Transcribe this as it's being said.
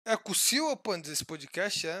É possível, pô, esse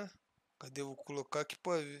podcast, é? Cadê? Eu vou colocar aqui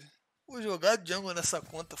pra ver. Vou jogar Django nessa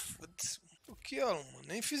conta, foda-se. O que é, mano?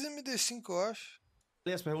 Nem fiz MD5, eu acho.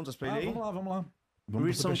 Lê as perguntas pra ele aí. Vamos lá.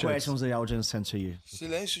 Read some questions the audience sent to you.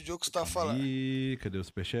 Silêncio, o Diogo está falando. E cadê os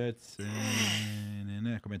superchats?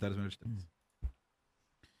 Comentários melhores.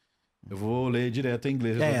 Eu vou ler direto em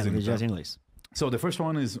inglês. Direto em inglês. So the first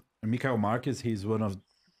one is Michael Marquez. He's one of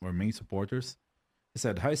our main supporters. He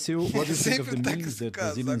said, "Hi, Sil. What do you think of the memes that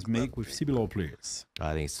Brazilians make with CBLOL players?"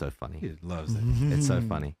 I think it's so funny. He loves it. It's so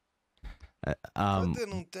funny. Cadê?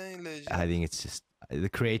 Não tem legenda. I think it's just the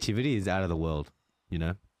creativity is out of the world, you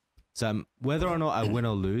know. So whether or not I win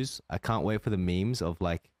or lose, I can't wait for the memes of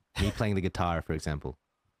like me playing the guitar, for example.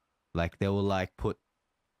 Like they will like put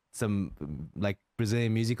some like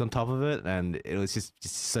Brazilian music on top of it, and it was just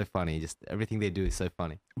so funny. Just everything they do is so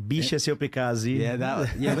funny. Bicha seu Pikazi.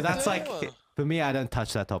 Yeah, but that's like for me. I don't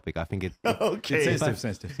touch that topic. I think okay. It's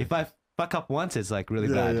sensitive. If I fuck up once, it's like really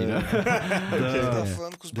bad, you know.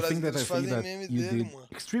 The thing that I think that you did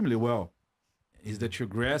extremely well is that you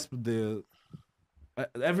grasp the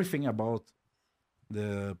everything about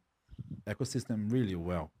the ecosystem really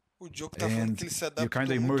well. O Diogo tá falando que ele se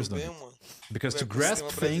adaptou muito bem, mano. Because to grasp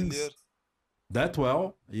things that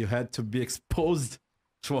well, you had to be exposed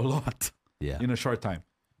to a lot in a short time.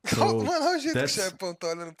 So mano, olha o jeito que o Chefão tá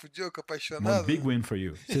olhando pro Diogo, apaixonado. A big win for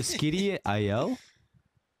you. So Skitty, IL,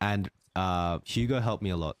 and Hugo helped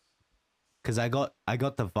me a lot. Because I got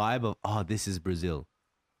the vibe of, oh, this is Brazil,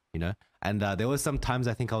 you know? And there was some times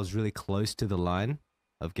I think I was really close to the line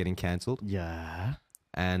of getting cancelled. Yeah.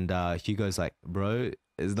 And Hugo's like, bro,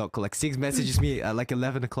 it's not cool. Like SIGA messages me at like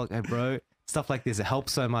 11 o'clock. Hey, bro, stuff like this, it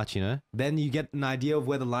helps so much, you know? Then you get an idea of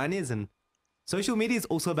where the line is, and social media is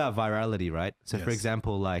also about virality, right? So for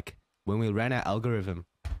example, like when we ran our algorithm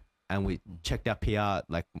and we checked our PR,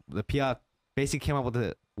 like the PR basically came up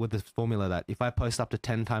with the formula that if I post up to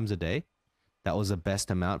 10 times a day, that was the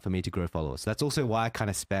best amount for me to grow followers. That's also why I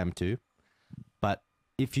kind of spam too. But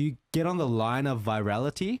if you get on the line of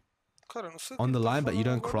virality, on the line, but you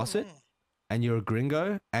don't cross it, and you're a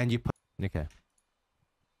gringo, and you put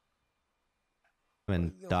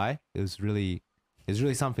and die, it was really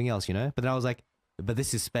something else, you know? But then I was like, but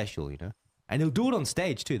this is special, you know? And he'll do it on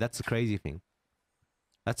stage too. That's the crazy thing.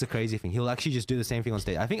 He'll actually just do the same thing on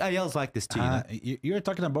stage. I think IL's like this too, you know? You're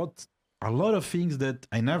talking about a lot of things that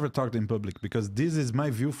I never talked in public, because this is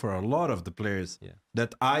my view for a lot of the players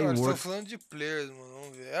that I work. Falando de players, mano.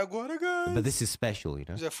 Vamos ver. Agora, guys. But this is special, you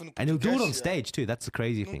know? And he'll do it on stage too. That's the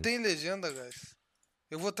crazy thing. Não tem legenda, guys.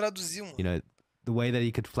 Eu vou traduzir, mano. You know, the way that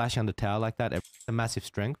he could flash under tower like that, a massive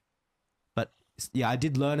strength. But yeah, I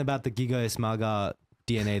did learn about the Giga Smaga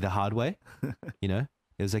DNA the hard way. You know,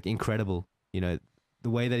 it was like incredible. You know,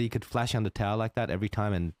 the way that he could flash under tower like that every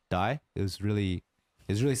time and die, it was really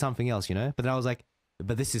something else, you know? But then I was like,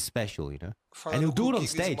 but this is special, you know? And he'll do it on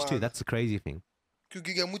stage too. That's the crazy thing. Que o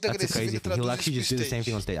Giga é muito That's the crazy thing. He'll actually just do the same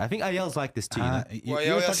thing on stage. I think IL's like this too, you know?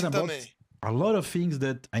 You're talking about a lot of things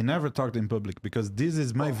that I never talked in public, because this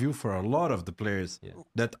is my view for a lot of the players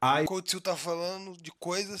that I Cortes tá falando de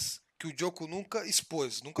coisas que o Diogo nunca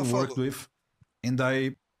expôs, nunca worked falou. with, and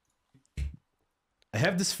I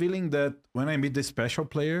have this feeling that when I meet the special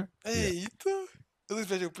player, Eita, the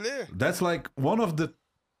special player? That's like one of the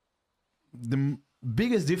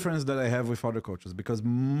biggest difference that I have with other coaches, because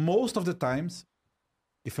most of the times,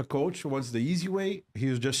 if a coach wants the easy way,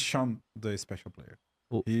 he'll just shun the special player.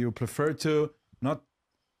 He will prefer to not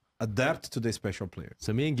adapt to the special player.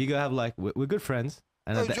 So me and Giga have like, we're good friends.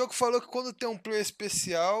 And O Diogo falou que quando tem player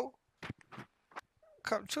especial...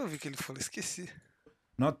 Cara, deixa eu ver o que ele falou, esqueci.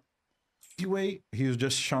 Not easy way, he'll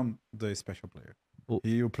just shun the special player.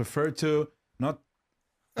 He will prefer to not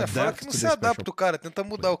fala que não se adapta o cara, tenta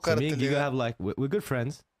mudar o cara. So me and Giga have like, we're good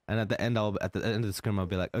friends. And at the end of the scrim, I'll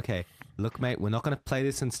be like, okay, look, mate, we're not going to play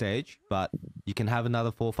this on stage, but you can have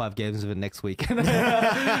another 4 or 5 games of it next week. Enjoy,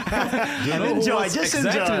 just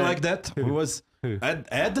exactly enjoy. Like that. Who was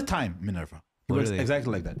at the time Minerva. He was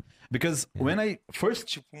exactly like that. Because when I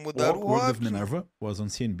first worked with Minerva, was on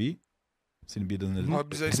CNB. CNB doesn't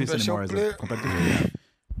exist anymore as a competitive.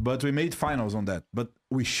 But we made finals on that. But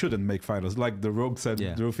we shouldn't make finals. Like the Rogue said,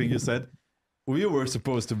 the thing you said. We were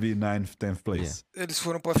supposed to be 9th, 10th place. Eles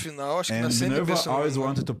foram pra final, acho que na Minerva always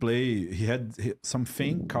wanted to play. He had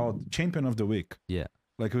something called Champion of the Week. Yeah.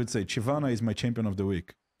 Like he would say, Chivana is my Champion of the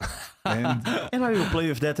Week. And I will play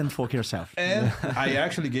with that and fuck yourself. And I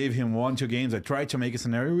actually gave him 1-2 games. I tried to make a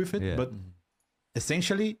scenario with it, but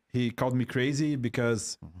essentially he called me crazy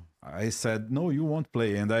because I said, no, you won't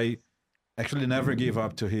play. And I actually never gave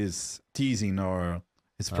up to his teasing or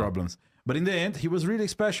his problems. But in the end, he was really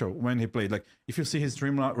special when he played. Like, if you see his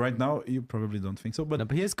stream right now, you probably don't think so. But, no,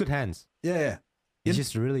 but he has good hands. yeah. He's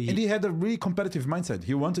just really... And he had a really competitive mindset.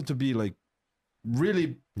 He wanted to be like,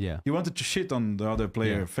 really... Yeah. He wanted to shit on the other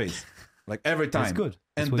player face. Like, every time. That's good.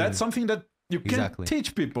 And that's something that you can't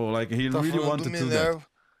teach people. Like, he really wanted to do that.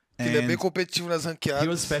 Ele é bem competitivo nas ranqueadas. He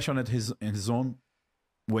was special in his own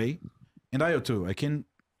way. And I too. I can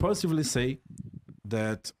positively say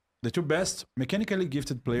that the two best mechanically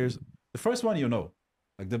gifted players, the first one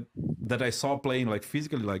like that I saw playing like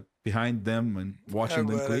physically, like behind them and watching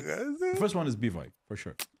them click. The first one is B-Boy, for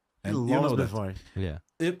sure. And you know that. B-Boy. Yeah.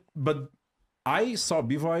 But I saw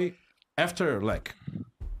B-Boy after like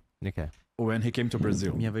when he came to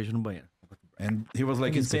Brazil. Minha vez no banheiro. And he was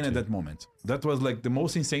like insane at that moment. That was like the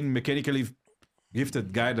most insane mechanically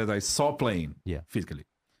gifted guy that I saw playing physically.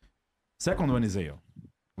 Second one is AO.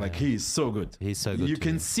 Like he is so good. He's so good. You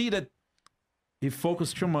can see that he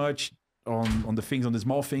focused too much on the things, on the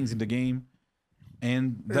small things in the game.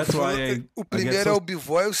 And that's why o primeiro é o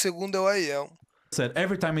B-Boy, o segundo é o AEL. Said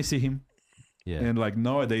every time I see him, and like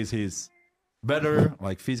nowadays he's better,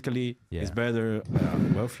 like physically, he's better,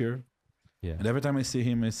 wealthier. Yeah. And every time I see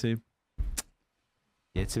him, I say,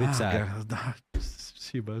 yeah, it's a bit sad.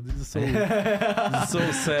 Shiba, this is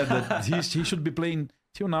so sad that he should be playing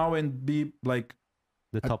till now and be like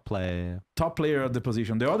the top player of the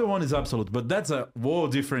position. The other one is Absolut, but that's a whole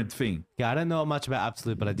different thing. Yeah, I don't know much about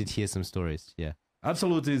Absolut, but I did hear some stories. Yeah,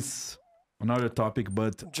 Absolut is another topic,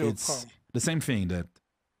 but it's the same thing. That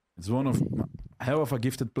it's one of hell of a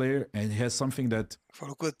gifted player, and he has something that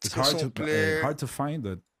it's hard to find.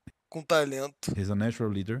 That com talento. He's a natural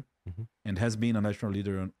leader. And has been a national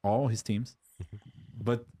leader on all his teams,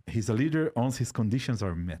 but he's a leader once his conditions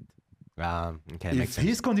are met. If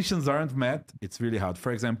his conditions aren't met, it's really hard.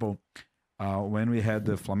 For example, when we had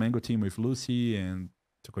the Flamengo team with Lucy and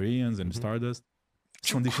two Koreans and Stardust,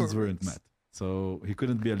 conditions weren't met, so he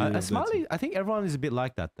couldn't be a leader. Smiley, I think everyone is a bit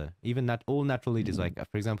like that though. Even that all natural leaders, like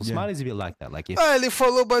for example, Smiley is a bit like that. Like ele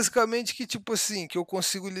falou basicamente que tipo assim, que eu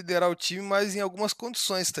consigo liderar o time, mas em algumas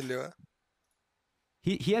condições, tá ligado?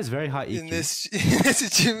 He has very high EQ. Nesse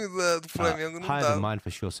time do Flamengo não higher than mine for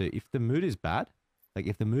sure. So if the mood is bad, like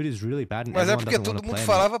if the mood is really bad, and mas é porque todo mundo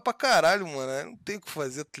falava pra caralho, mano. Não tem o que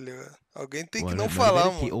fazer, tá ligado? Alguém tem que não falar,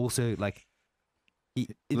 mano. He also like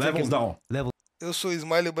levels down. Eu sou o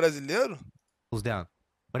Smiley brasileiro? Levels down.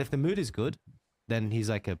 But if the mood is good, then he's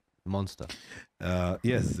like a monster.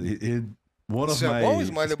 Yes, one of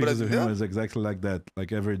my speeches of him is exactly like that.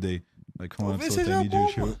 Like every day, like come on, so I need you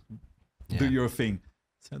to do your thing.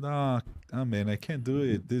 Said, oh man, I can't do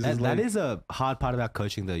it. That is a hard part about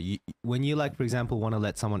coaching though. When you like, for example, want to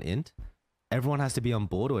let someone in, everyone has to be on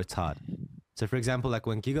board or it's hard. So for example, like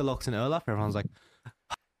when Giga locks in Olaf, everyone's like,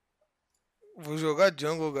 vou jogar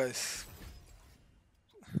jungle, guys.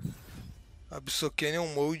 Absolut é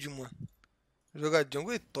um molde, mano. Jogar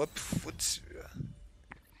jungle é top, foda-se, velho.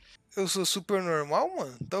 Eu sou super normal,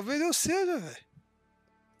 mano? Talvez eu seja, velho.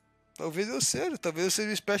 Talvez eu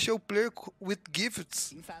seja special player with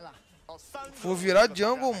gifts. Vou virar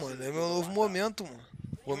jungle, mano. É meu novo momento, mano.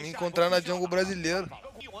 Vou me encontrar na jungle brasileira.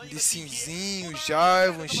 Lissinzinho,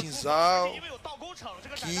 Jarvan, Shinzal,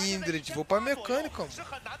 Kindred. Vou pra mecânica, mano.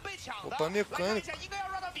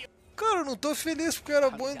 Cara, eu não tô feliz porque eu era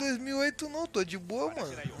bom em 2008, não. Tô de boa,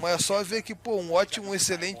 mano. Mas é só ver que, pô, um ótimo,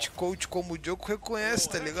 excelente coach como o DJOKO reconhece,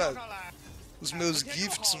 tá ligado? Os meus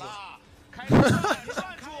gifts, mano.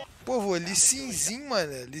 Pô, vou Lissinzinho,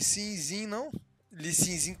 mano. Lissinzinho, não.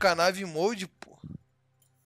 Lissinzinho Canave Mode, pô.